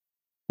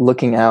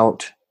looking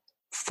out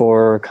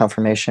for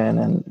confirmation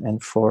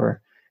and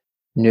for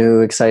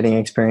new exciting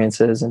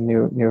experiences and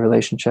new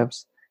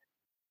relationships.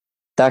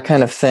 That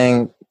kind of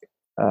thing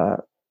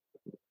can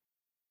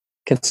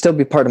still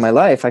be part of my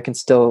life. I can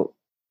still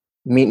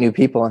meet new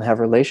people and have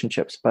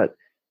relationships, but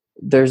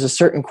there's a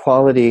certain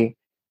quality,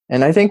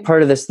 and I think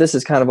part of this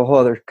is kind of a whole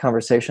other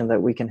conversation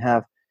that we can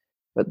have,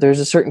 but there's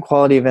a certain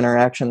quality of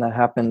interaction that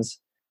happens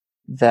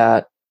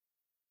that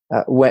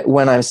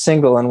when I'm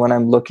single, and when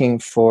I'm looking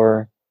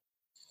for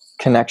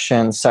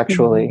connection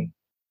sexually,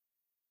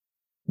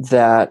 mm-hmm.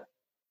 that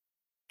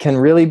can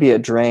really be a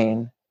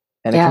drain,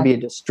 and it can be a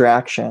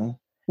distraction.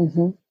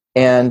 Mm-hmm.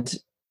 And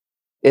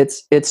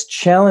it's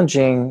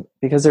challenging,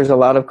 because there's a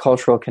lot of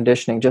cultural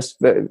conditioning.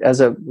 Just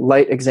as a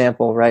light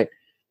example, right?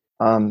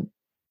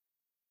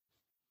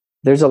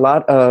 There's a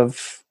lot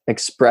of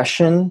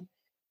expression,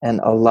 and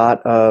a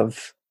lot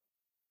of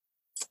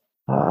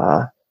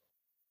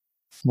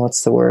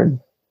what's the word?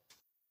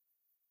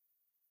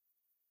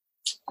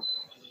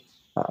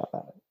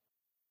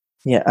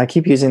 Yeah, I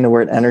keep using the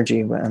word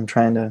energy, but I'm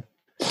trying to.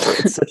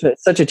 It's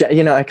such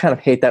a I kind of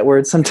hate that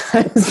word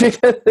sometimes,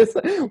 because it's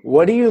like,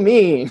 what do you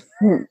mean?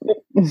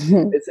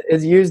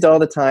 It's used all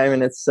the time,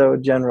 and it's so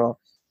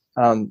general.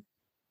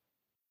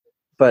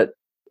 But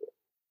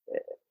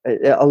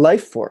a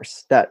life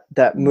force that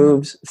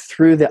moves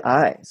through the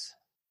eyes.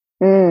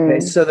 Okay,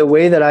 so the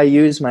way that I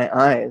use my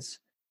eyes,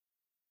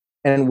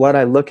 and what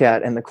I look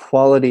at, and the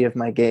quality of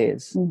my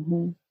gaze,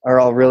 are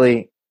all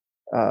really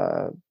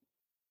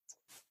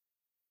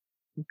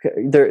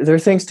they're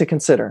things to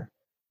consider,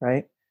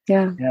 right?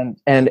 Yeah.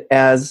 And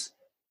as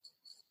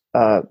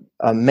a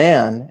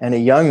man, and a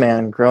young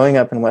man growing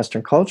up in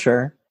Western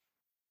culture,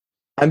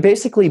 I'm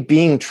basically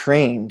being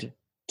trained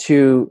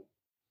to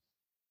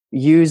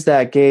use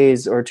that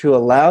gaze, or to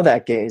allow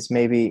that gaze,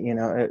 maybe,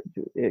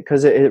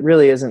 because it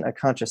really isn't a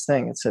conscious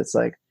thing. It's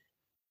like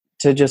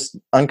to just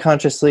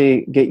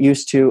unconsciously get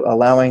used to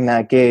allowing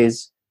that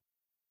gaze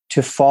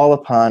to fall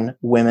upon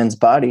women's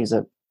bodies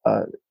a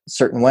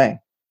certain way,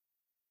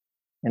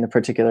 in a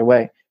particular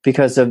way,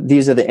 because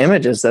these are the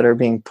images that are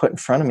being put in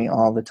front of me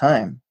all the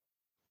time.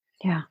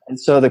 Yeah. And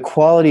so the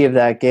quality of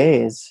that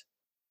gaze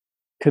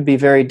could be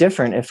very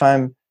different if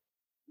I'm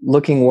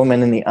looking a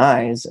woman in the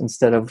eyes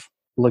instead of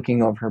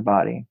looking over her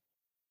body.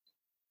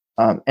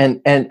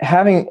 And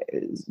having,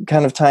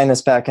 kind of tying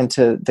this back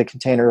into the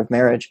container of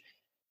marriage,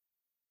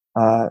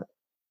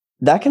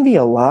 that can be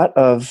a lot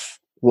of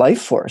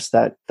life force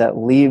that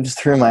leaves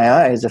through my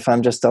eyes if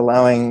I'm just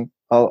allowing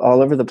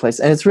all over the place.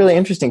 And it's really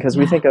interesting because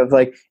we think of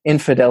like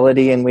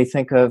infidelity, and we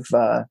think of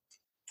a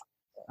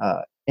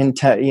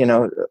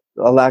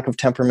lack of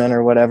temperament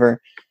or whatever,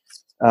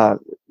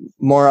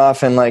 more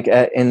often like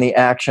in the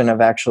action of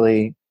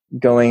actually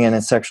going in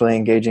and sexually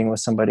engaging with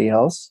somebody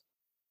else.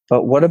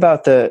 But what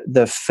about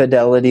the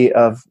fidelity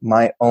of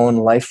my own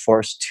life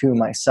force to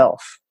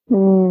myself?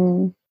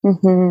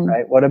 Mm-hmm.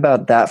 Right? What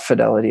about that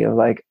fidelity of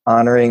like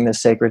honoring the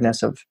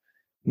sacredness of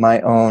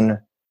my own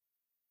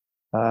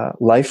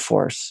life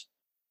force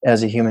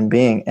as a human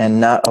being,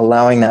 and not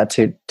allowing that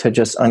to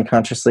just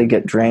unconsciously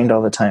get drained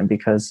all the time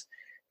because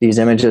these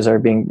images are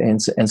being,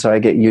 and so I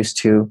get used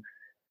to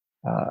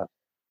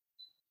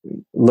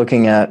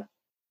looking at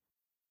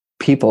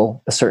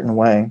people a certain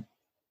way.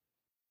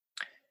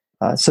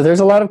 So there's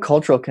a lot of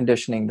cultural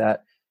conditioning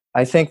that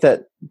I think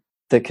that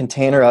the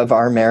container of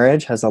our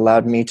marriage has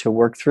allowed me to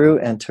work through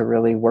and to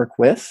really work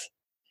with.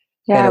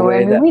 Yeah,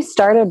 we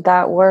started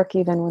that work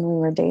even when we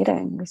were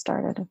dating. We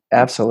started.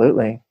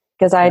 Absolutely.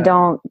 Because I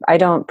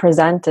don't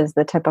present as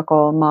the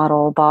typical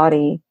model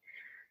body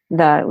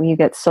that you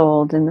get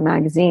sold in the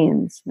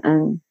magazines.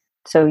 And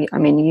so, I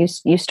mean,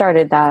 you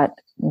started that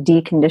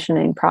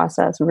deconditioning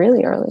process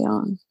really early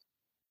on.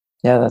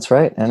 Yeah, that's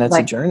right. And it's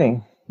a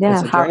journey. Yeah.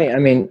 It's a journey. I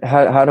mean,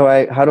 how do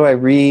I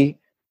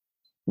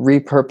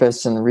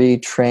repurpose and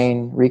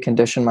retrain,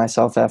 recondition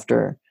myself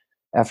after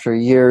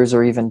years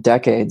or even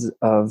decades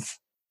of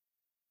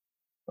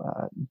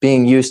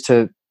being used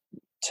to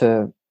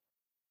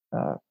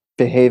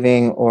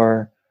behaving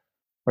or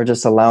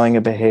just allowing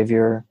a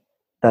behavior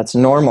that's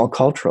normal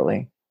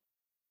culturally,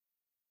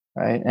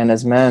 right? And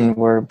as men,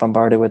 we're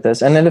bombarded with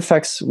this, and it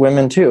affects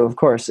women too. Of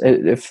course,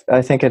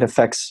 I think it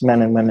affects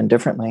men and women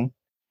differently,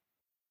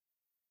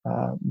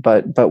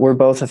 but we're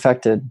both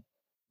affected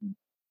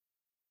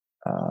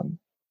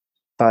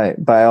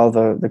by all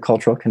the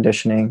cultural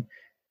conditioning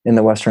in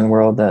the Western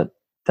world that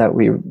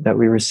we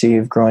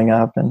receive growing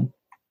up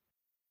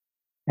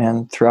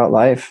and throughout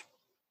life.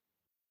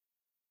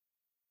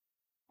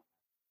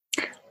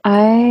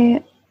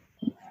 I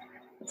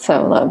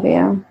so love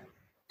you,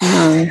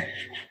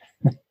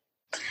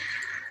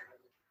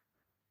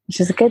 which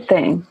is a good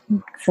thing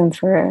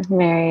since we're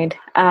married.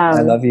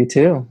 I love you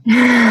too.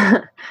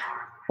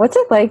 What's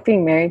it like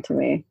being married to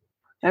me?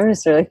 I'm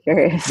just really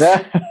curious.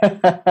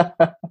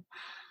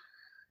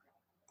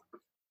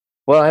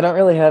 Well, I don't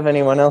really have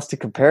anyone else to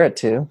compare it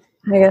to.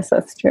 I guess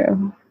that's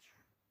true.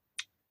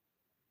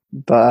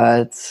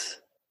 But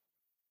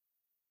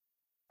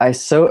I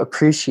so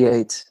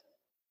appreciate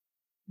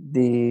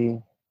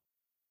the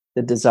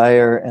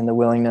desire and the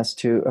willingness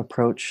to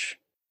approach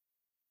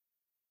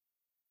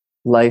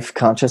life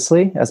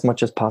consciously as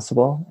much as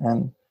possible,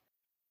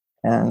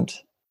 and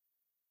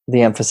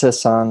the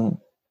emphasis on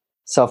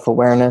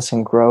self-awareness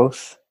and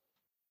growth.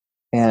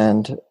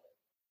 And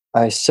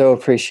I so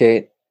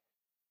appreciate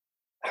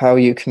how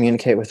you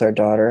communicate with our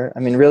daughter. I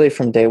mean, really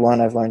from day one,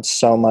 I've learned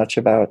so much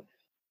about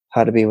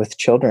how to be with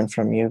children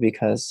from you,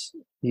 because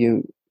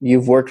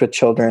you've worked with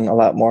children a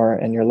lot more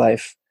in your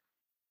life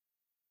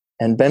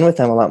and been with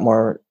them a lot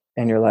more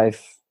in your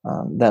life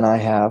than I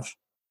have.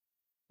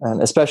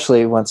 And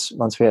especially once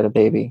we had a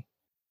baby.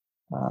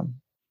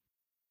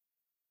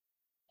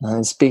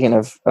 And speaking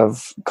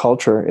of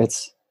culture,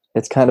 it's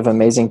kind of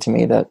amazing to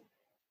me that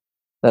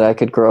I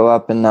could grow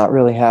up and not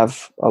really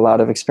have a lot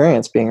of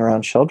experience being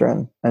around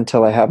children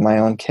until I have my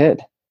own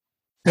kid.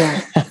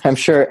 Yeah. I'm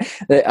sure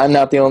that I'm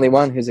not the only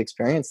one who's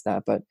experienced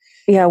that, but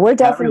yeah, we're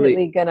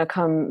definitely going to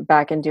come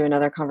back and do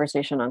another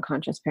conversation on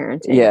conscious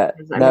parenting. Yeah,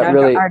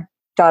 our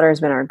daughter has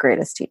been our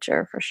greatest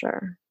teacher for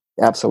sure.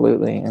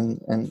 Absolutely,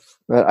 and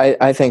but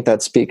I think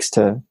that speaks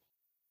to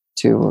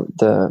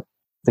the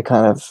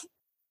kind of,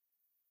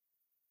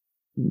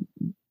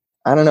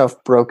 I don't know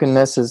if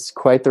brokenness is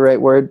quite the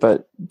right word,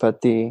 but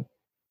the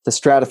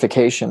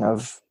stratification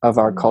of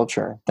our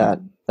culture, that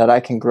I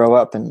can grow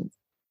up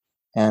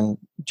and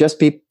just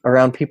be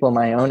around people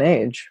my own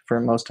age for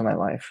most of my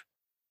life.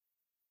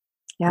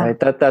 Yeah. Right?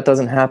 That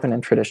doesn't happen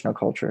in traditional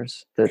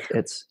cultures. That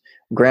it's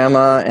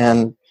grandma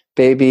and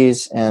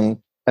babies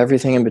and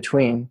everything in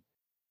between,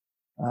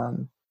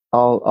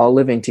 all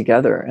living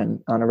together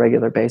and on a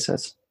regular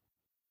basis.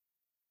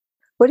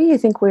 What do you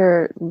think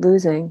we're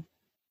losing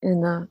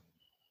in that?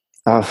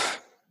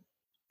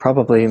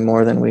 Probably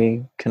more than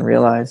we can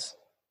realize.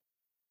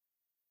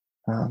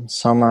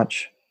 So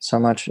much. I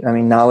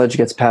mean, knowledge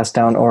gets passed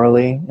down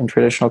orally in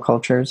traditional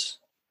cultures.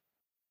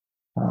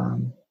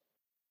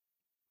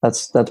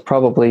 That's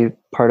probably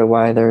part of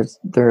why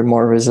they're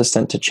more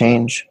resistant to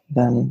change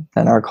than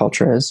our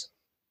culture is.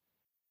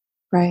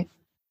 Right.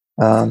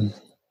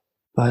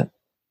 But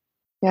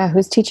yeah,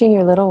 who's teaching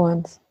your little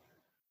ones?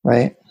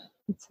 Right.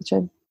 It's such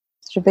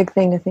a big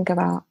thing to think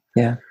about.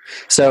 Yeah.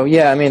 So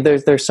yeah, I mean,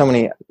 there's so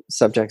many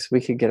subjects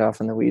we could get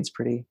off in the weeds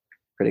pretty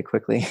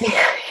quickly.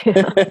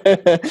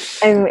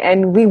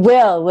 and we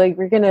will. Like,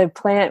 we're going to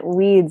plant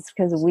weeds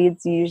because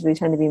weeds usually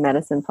tend to be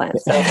medicine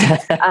plants.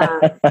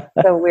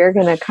 So we're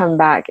going to come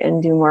back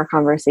and do more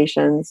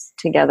conversations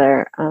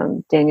together,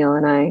 Daniel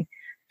and I,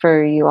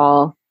 for you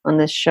all on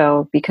this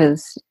show,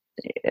 because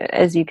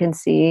as you can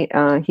see,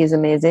 he's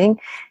amazing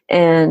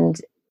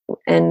and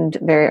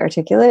very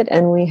articulate,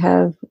 and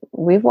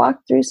we've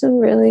walked through some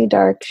really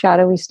dark,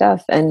 shadowy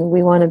stuff, and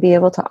we want to be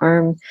able to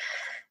arm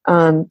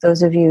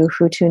those of you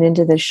who tune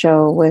into this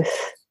show with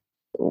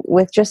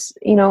just,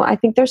 I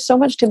think there's so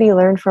much to be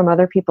learned from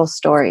other people's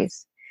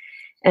stories,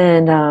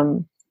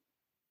 and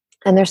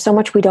there's so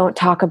much we don't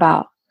talk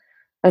about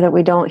or that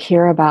we don't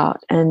hear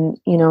about, and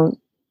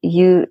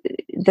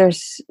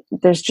there's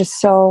just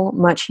so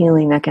much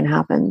healing that can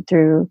happen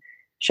through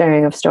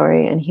sharing of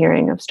story and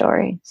hearing of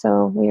story.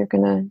 So we are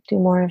going to do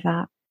more of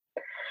that.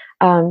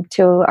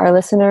 To our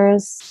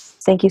listeners,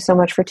 thank you so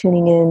much for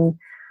tuning in.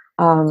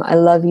 I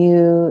love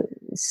you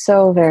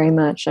so very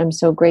much. I'm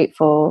so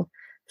grateful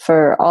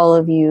for all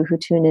of you who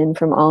tune in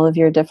from all of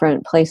your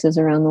different places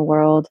around the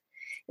world.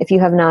 If you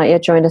have not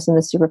yet joined us in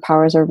the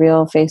Superpowers Are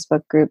Real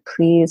Facebook group,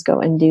 please go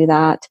and do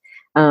that.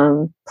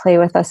 Play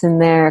with us in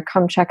there.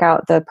 Come check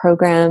out the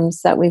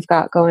programs that we've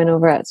got going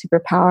over at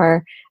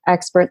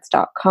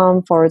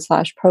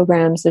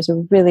superpowerexperts.com/programs. There's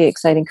a really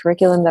exciting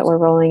curriculum that we're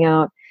rolling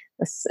out.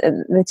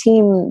 The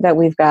team that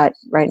we've got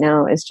right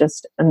now is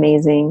just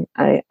amazing.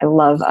 I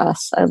love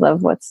us. I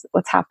love what's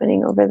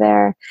happening over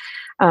there.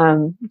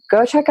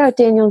 Go check out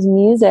Daniel's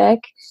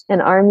music and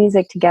our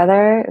music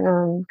together.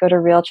 Go to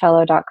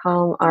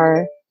realcello.com,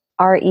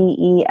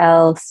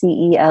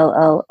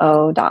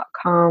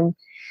 REELCELLO.com,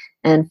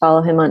 and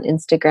follow him on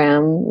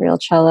Instagram, Real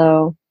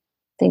Cello.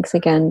 Thanks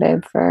again,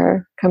 babe,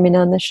 for coming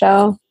on the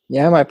show.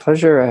 Yeah, my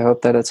pleasure. I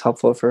hope that it's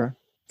helpful for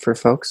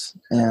folks,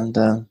 and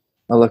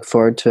I look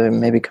forward to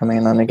maybe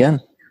coming on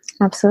again.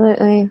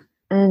 Absolutely.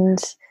 And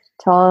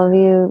to all of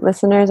you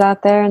listeners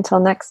out there, until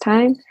next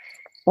time,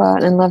 go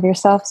out and love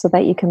yourself so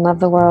that you can love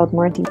the world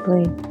more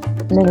deeply.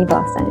 Many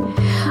blessings.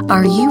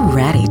 Are you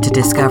ready to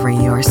discover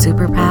your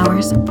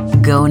superpowers?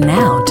 Go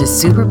now to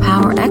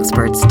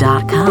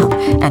superpowerexperts.com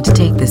and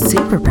take the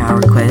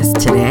superpower quiz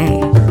today.